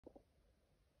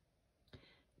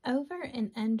Over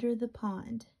and Under the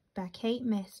Pond by Kate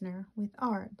Messner with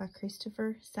art by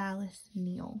Christopher Silas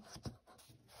Neal.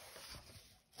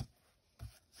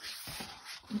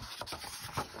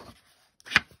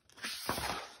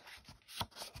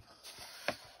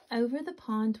 Over the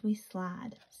pond we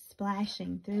slide,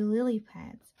 splashing through lily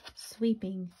pads,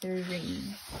 sweeping through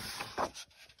reeds.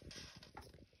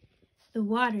 The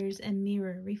water's a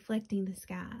mirror reflecting the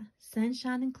sky,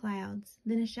 sunshine and clouds,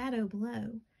 then a shadow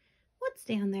below. What's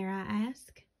down there, I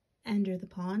ask? Under the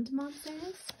pond, Mom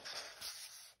says.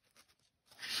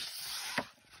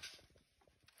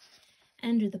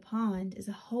 Under the pond is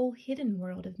a whole hidden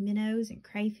world of minnows and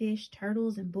crayfish,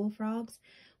 turtles and bullfrogs.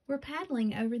 We're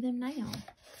paddling over them now.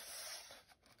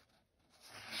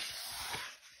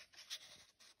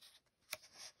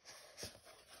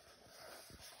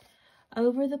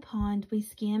 Over the pond we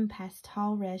skim past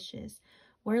tall rushes,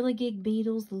 whirligig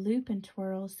beetles loop and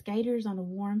twirl, skaters on a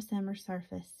warm summer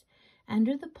surface.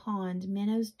 Under the pond,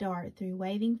 minnows dart through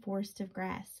waving forests of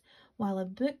grass, while a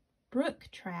brook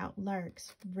trout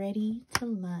lurks, ready to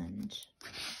lunge.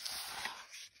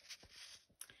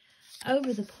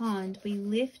 Over the pond, we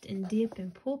lift and dip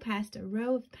and pull past a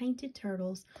row of painted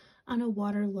turtles on a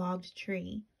waterlogged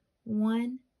tree.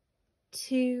 1,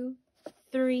 2,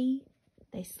 3.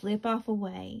 They slip off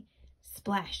away.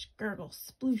 Splash, gurgle,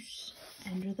 sploosh,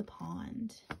 under the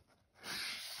pond.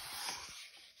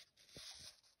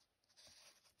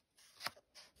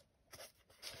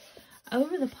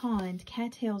 Over the pond,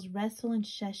 cattails rustle and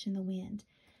shush in the wind.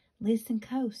 Listen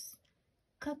close.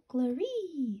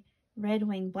 Cuckleree!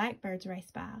 Red-winged blackbirds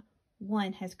race by.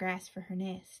 One has grass for her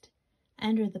nest.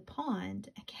 Under the pond,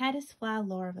 a caddisfly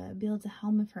larva builds a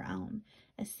home of her own,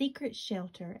 a secret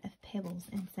shelter of pebbles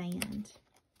and sand.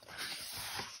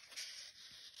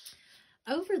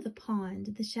 Over the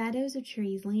pond, the shadows of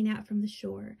trees lean out from the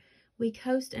shore. We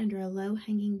coast under a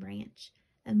low-hanging branch.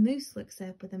 A moose looks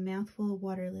up with a mouthful of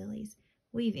water lilies.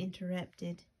 We've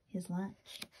interrupted his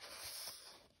lunch.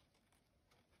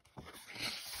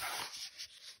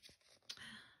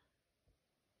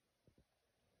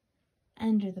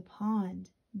 Under the pond,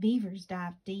 beavers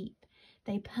dive deep.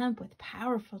 They pump with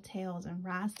powerful tails and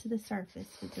rise to the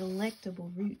surface with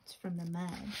delectable roots from the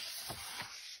mud.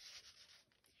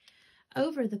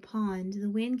 Over the pond, the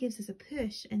wind gives us a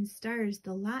push and stirs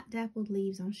the light dappled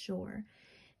leaves on shore.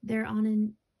 They're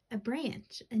on a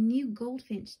branch. A new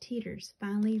goldfinch teeters,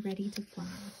 finally ready to fly.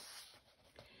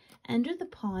 Under the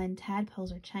pond,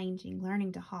 tadpoles are changing,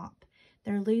 learning to hop.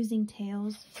 They're losing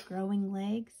tails, growing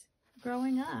legs,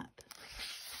 growing up.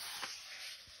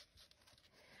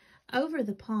 Over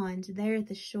the pond, there at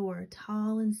the shore,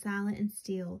 tall and silent and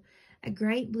still, a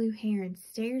great blue heron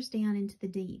stares down into the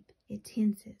deep. It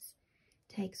tenses,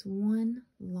 takes one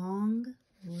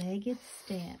long-legged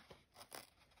step,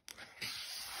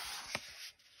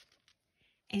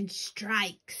 and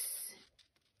strikes.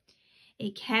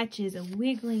 It catches a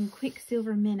wiggling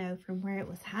quicksilver minnow from where it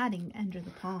was hiding under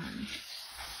the pond.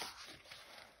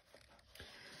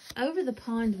 Over the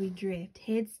pond we drift,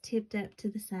 heads tipped up to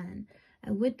the sun.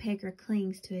 A woodpecker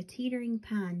clings to a teetering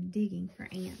pine, digging for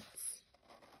ants.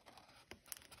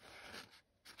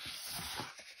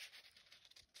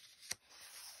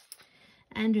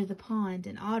 Under the pond,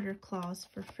 an otter claws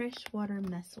for freshwater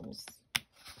mussels.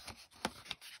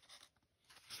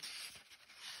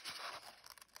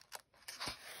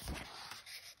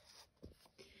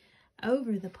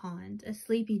 Over the pond, a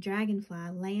sleepy dragonfly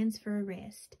lands for a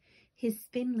rest. His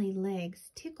spindly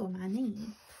legs tickle my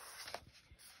knee.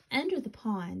 Under the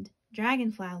pond,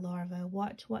 dragonfly larvae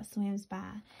watch what swims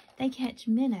by. They catch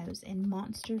minnows in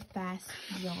monster-fast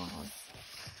jaws.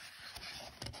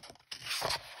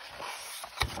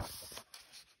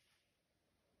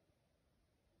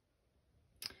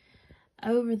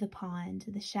 Over the pond,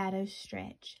 the shadows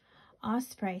stretch.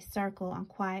 Osprey circle on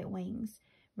quiet wings.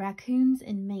 Raccoons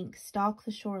and mink stalk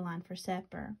the shoreline for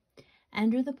supper.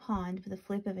 Under the pond, with a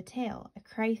flip of a tail, a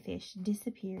crayfish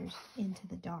disappears into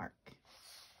the dark.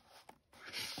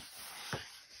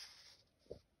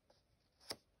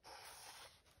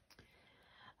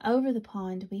 Over the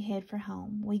pond, we head for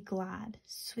home. We glide,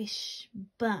 swish,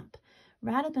 bump,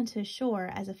 right up onto a shore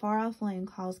as a far-off loon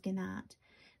calls goodnight.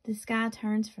 The sky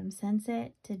turns from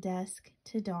sunset to dusk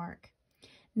to dark.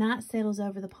 Night settles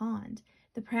over the pond.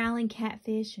 The prowling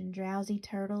catfish and drowsy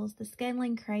turtles, the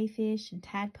scuttling crayfish and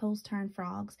tadpoles turn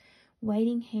frogs,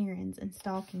 wading herons and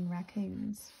stalking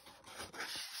raccoons.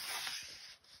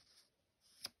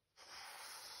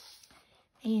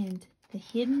 And the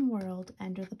hidden world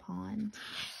under the pond.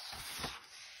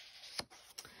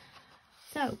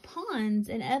 So, ponds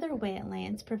and other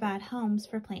wetlands provide homes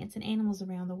for plants and animals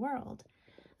around the world.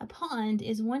 A pond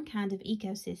is one kind of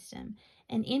ecosystem,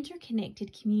 an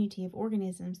interconnected community of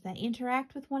organisms that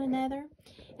interact with one another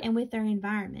and with their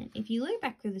environment. If you look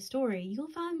back through the story, you'll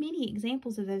find many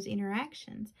examples of those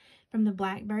interactions, from the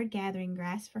blackbird gathering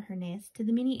grass for her nest to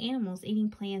the many animals eating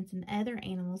plants and other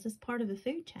animals as part of a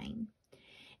food chain.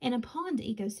 In a pond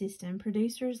ecosystem,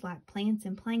 producers like plants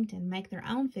and plankton make their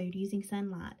own food using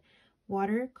sunlight,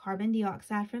 water, carbon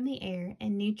dioxide from the air,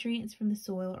 and nutrients from the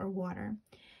soil or water.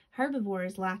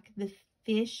 Herbivores like the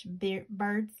fish,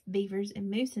 birds, beavers,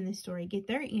 and moose in this story get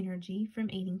their energy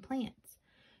from eating plants.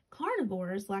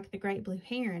 Carnivores like the great blue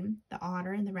heron, the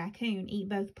otter, and the raccoon eat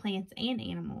both plants and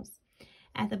animals.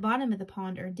 At the bottom of the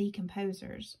pond are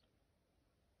decomposers,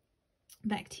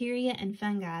 bacteria and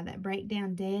fungi that break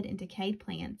down dead and decayed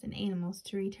plants and animals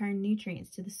to return nutrients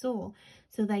to the soil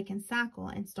so they can cycle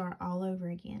and start all over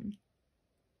again.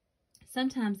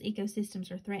 Sometimes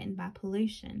ecosystems are threatened by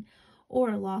pollution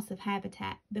or loss of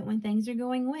habitat, but when things are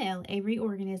going well, every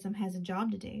organism has a job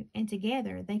to do, and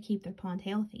together they keep their pond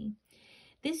healthy.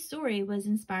 This story was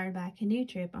inspired by a canoe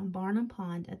trip on Barnum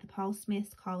Pond at the Paul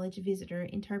Smith College Visitor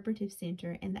Interpretive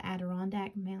Center in the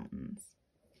Adirondack Mountains.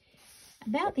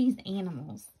 About these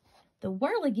animals, the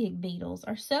whirligig beetles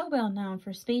are so well known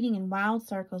for speeding in wild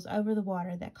circles over the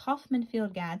water that Kaufman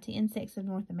Field Guide to Insects of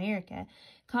North America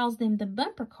calls them the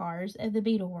bumper cars of the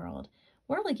beetle world.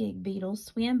 Whirligig beetles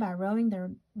swim by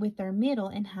rowing with their middle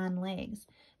and hind legs.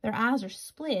 Their eyes are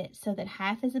split so that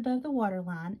half is above the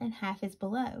waterline and half is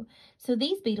below, so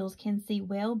these beetles can see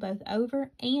well both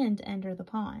over and under the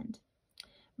pond.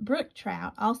 Brook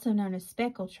trout, also known as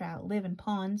speckled trout, live in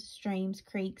ponds, streams,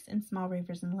 creeks, and small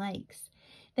rivers and lakes.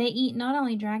 They eat not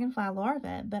only dragonfly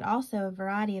larvae, but also a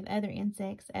variety of other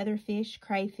insects, other fish,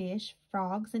 crayfish,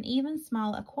 frogs, and even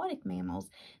small aquatic mammals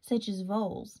such as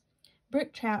voles.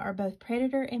 Brook trout are both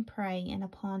predator and prey in a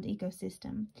pond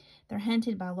ecosystem. They're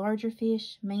hunted by larger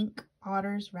fish, mink,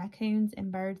 otters, raccoons,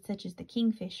 and birds such as the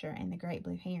kingfisher and the great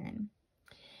blue heron.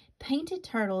 Painted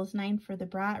turtles, named for the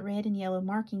bright red and yellow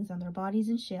markings on their bodies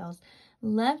and shells,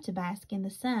 love to bask in the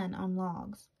sun on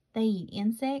logs. They eat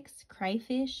insects,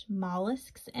 crayfish,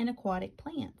 mollusks, and aquatic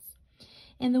plants.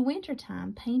 In the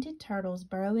wintertime, painted turtles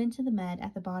burrow into the mud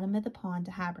at the bottom of the pond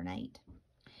to hibernate.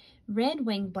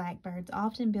 Red-winged blackbirds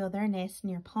often build their nests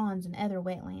near ponds and other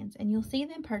wetlands, and you'll see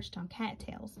them perched on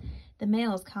cattails, the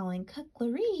males calling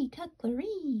cuckleree,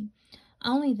 cuckleree.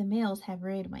 Only the males have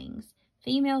red wings.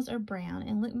 Females are brown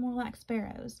and look more like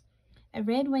sparrows. A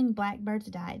red-winged blackbird's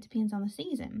diet depends on the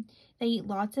season. They eat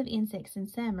lots of insects in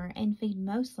summer and feed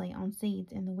mostly on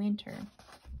seeds in the winter.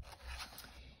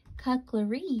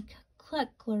 Cuckleree,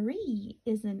 cluckleree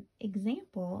is an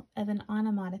example of an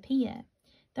onomatopoeia.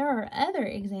 There are other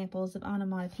examples of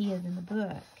onomatopoeias in the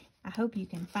book. I hope you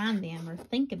can find them or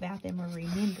think about them or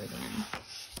remember them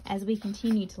as we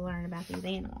continue to learn about these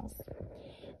animals.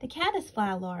 The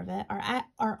caddisfly larvae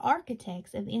are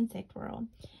architects of the insect world.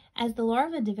 As the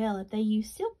larvae develop, they use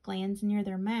silk glands near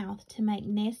their mouth to make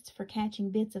nests for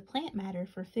catching bits of plant matter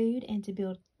for food and to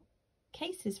build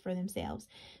cases for themselves,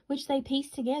 which they piece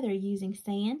together using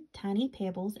sand, tiny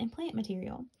pebbles, and plant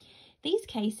material. These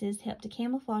cases help to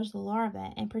camouflage the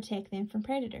larvae and protect them from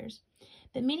predators.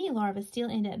 But many larvae still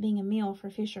end up being a meal for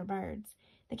fish or birds.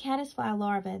 The caddisfly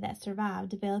larvae that survive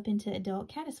develop into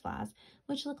adult caddisflies,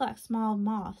 which look like small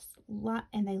moths,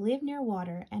 and they live near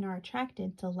water and are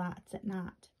attracted to lights at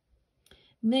night.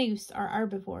 Moose are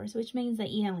herbivores, which means they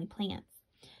eat only plants.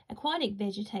 Aquatic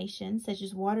vegetation, such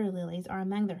as water lilies, are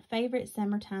among their favorite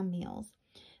summertime meals.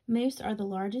 Moose are the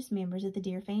largest members of the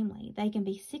deer family. They can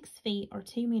be 6 feet or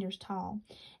 2 meters tall,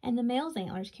 and the male's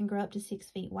antlers can grow up to 6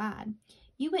 feet wide.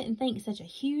 You wouldn't think such a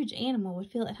huge animal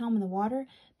would feel at home in the water,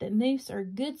 but moose are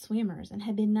good swimmers and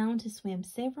have been known to swim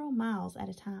several miles at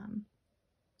a time.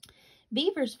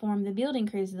 Beavers form the building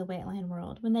crews of the wetland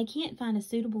world. When they can't find a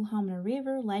suitable home in a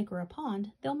river, lake, or a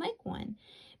pond, they'll make one.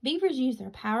 Beavers use their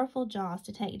powerful jaws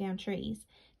to take down trees.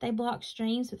 They block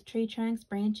streams with tree trunks,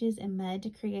 branches, and mud to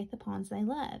create the ponds they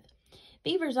love.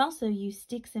 Beavers also use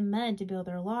sticks and mud to build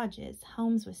their lodges,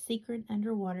 homes with secret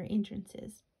underwater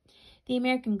entrances. The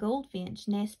American goldfinch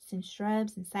nests in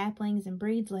shrubs and saplings and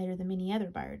breeds later than many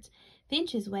other birds.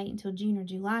 Finches wait until June or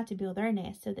July to build their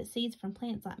nests so that seeds from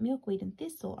plants like milkweed and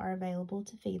thistle are available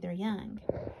to feed their young.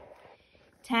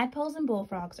 Tadpoles and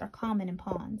bullfrogs are common in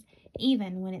ponds.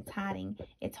 Even when it's hiding,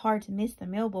 it's hard to miss the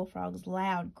male bullfrog's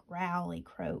loud, growly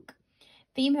croak.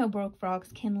 Female bullfrogs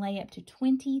can lay up to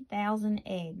 20,000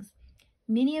 eggs.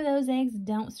 Many of those eggs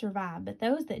don't survive, but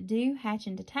those that do hatch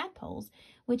into tadpoles,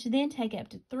 which then take up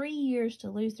to 3 years to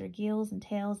lose their gills and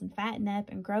tails and fatten up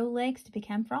and grow legs to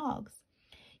become frogs.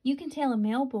 You can tell a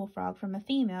male bullfrog from a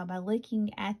female by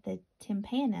looking at the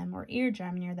tympanum or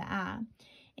eardrum near the eye.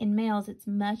 In males, it's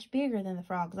much bigger than the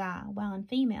frog's eye, while in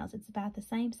females, it's about the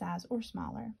same size or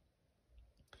smaller.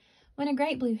 When a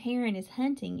great blue heron is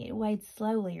hunting, it wades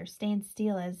slowly or stands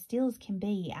still as can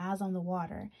be, eyes on the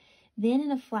water. Then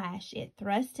in a flash, it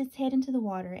thrusts its head into the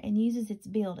water and uses its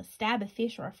bill to stab a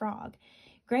fish or a frog.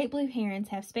 Great blue herons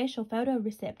have special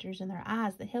photoreceptors in their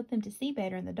eyes that help them to see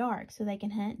better in the dark so they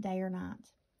can hunt day or night.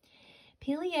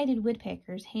 Pileated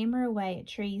woodpeckers hammer away at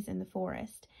trees in the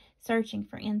forest, searching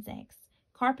for insects.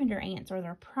 Carpenter ants are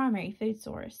their primary food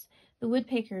source. The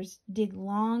woodpeckers dig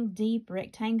long, deep,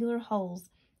 rectangular holes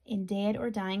in dead or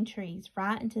dying trees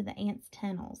right into the ants'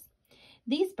 tunnels.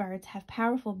 These birds have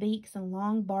powerful beaks and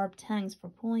long, barbed tongues for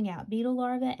pulling out beetle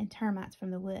larvae and termites from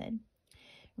the wood.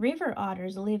 River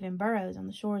otters live in burrows on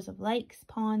the shores of lakes,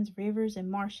 ponds, rivers, and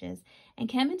marshes,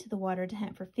 and come into the water to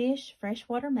hunt for fish,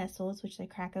 freshwater mussels, which they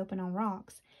crack open on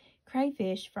rocks,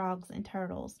 crayfish, frogs, and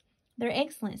turtles. They're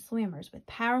excellent swimmers with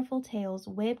powerful tails,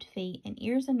 webbed feet, and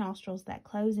ears and nostrils that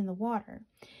close in the water.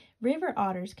 River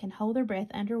otters can hold their breath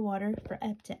underwater for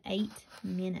up to 8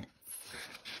 minutes.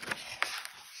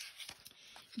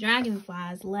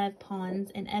 Dragonflies love ponds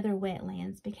and other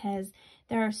wetlands because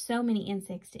there are so many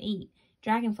insects to eat.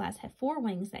 Dragonflies have 4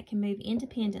 wings that can move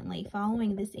independently,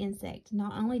 allowing this insect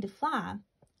not only to fly,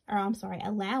 but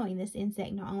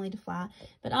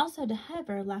also to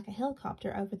hover like a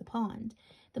helicopter over the pond.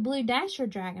 The blue dasher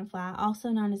dragonfly, also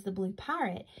known as the blue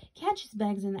pirate, catches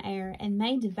bugs in the air and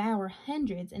may devour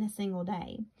hundreds in a single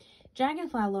day.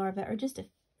 Dragonfly larvae are just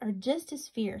as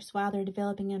fierce while they're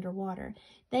developing underwater.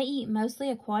 They eat mostly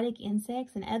aquatic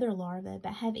insects and other larvae,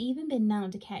 but have even been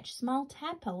known to catch small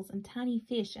tadpoles and tiny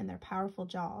fish in their powerful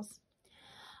jaws.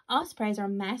 Ospreys are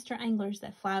master anglers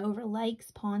that fly over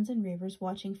lakes, ponds, and rivers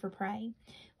watching for prey.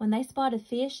 When they spot a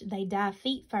fish, they dive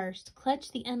feet first,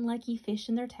 clutch the unlucky fish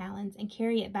in their talons, and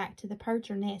carry it back to the perch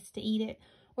or nest to eat it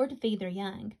or to feed their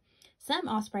young. Some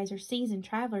ospreys are seasoned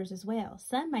travelers as well.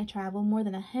 Some may travel more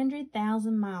than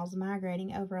 100,000 miles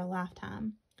migrating over a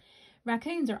lifetime.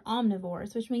 Raccoons are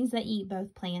omnivores, which means they eat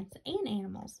both plants and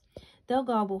animals. They'll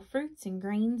gobble fruits and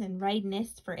greens and raid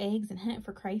nests for eggs and hunt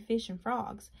for crayfish and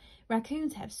frogs.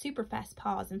 Raccoons have super fast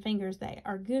paws and fingers that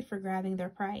are good for grabbing their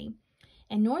prey.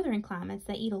 In northern climates,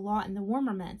 they eat a lot in the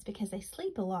warmer months because they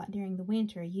sleep a lot during the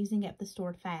winter, using up the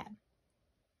stored fat.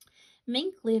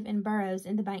 Mink live in burrows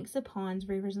in the banks of ponds,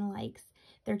 rivers, and lakes.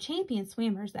 They're champion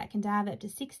swimmers that can dive up to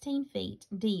 16 feet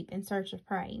deep in search of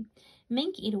prey.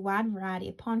 Mink eat a wide variety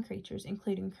of pond creatures,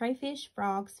 including crayfish,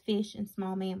 frogs, fish, and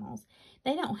small mammals.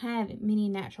 They don't have many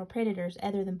natural predators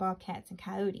other than bobcats and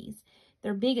coyotes.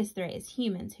 Their biggest threat is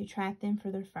humans who trap them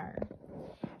for their fur.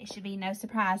 It should be no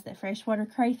surprise that freshwater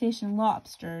crayfish and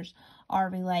lobsters are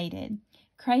related.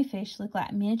 Crayfish look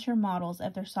like miniature models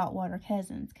of their saltwater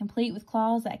cousins, complete with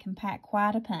claws that can pack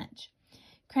quite a punch.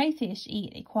 Crayfish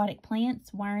eat aquatic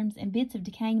plants, worms, and bits of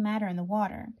decaying matter in the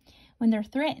water. When they're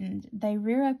threatened, they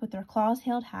rear up with their claws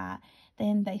held high,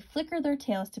 then they flicker their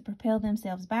tails to propel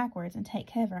themselves backwards and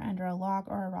take cover under a log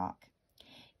or a rock.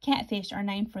 Catfish are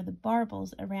named for the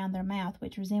barbels around their mouth,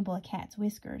 which resemble a cat's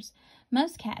whiskers.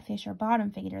 Most catfish are bottom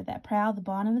feeder that prowl the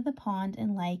bottom of the pond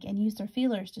and lake and use their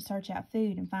feelers to search out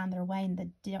food and find their way in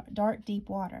the dark, deep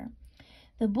water.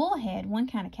 The bullhead, one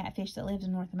kind of catfish that lives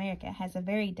in North America, has a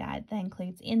varied diet that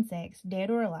includes insects, dead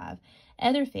or alive,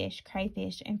 other fish,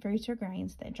 crayfish, and fruits or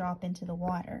grains that drop into the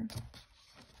water.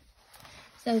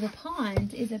 So the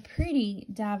pond is a pretty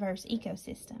diverse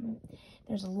ecosystem.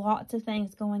 There's lots of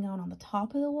things going on the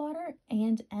top of the water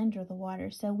and under the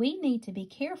water. So we need to be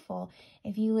careful.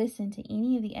 If you listen to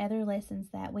any of the other lessons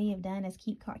that we have done as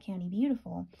Keep Cott County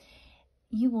Beautiful,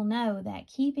 you will know that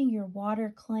keeping your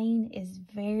water clean is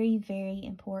very, very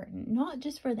important. Not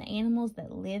just for the animals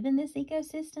that live in this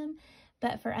ecosystem,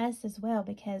 but for us as well,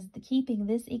 because keeping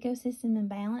this ecosystem in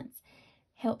balance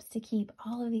helps to keep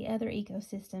all of the other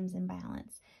ecosystems in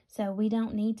balance. So we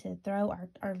don't need to throw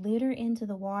our litter into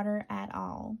the water at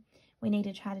all. We need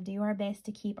to try to do our best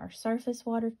to keep our surface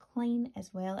water clean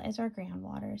as well as our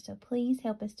groundwater. So please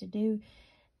help us to do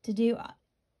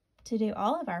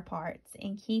all of our parts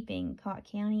in keeping Cott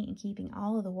County and keeping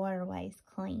all of the waterways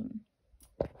clean.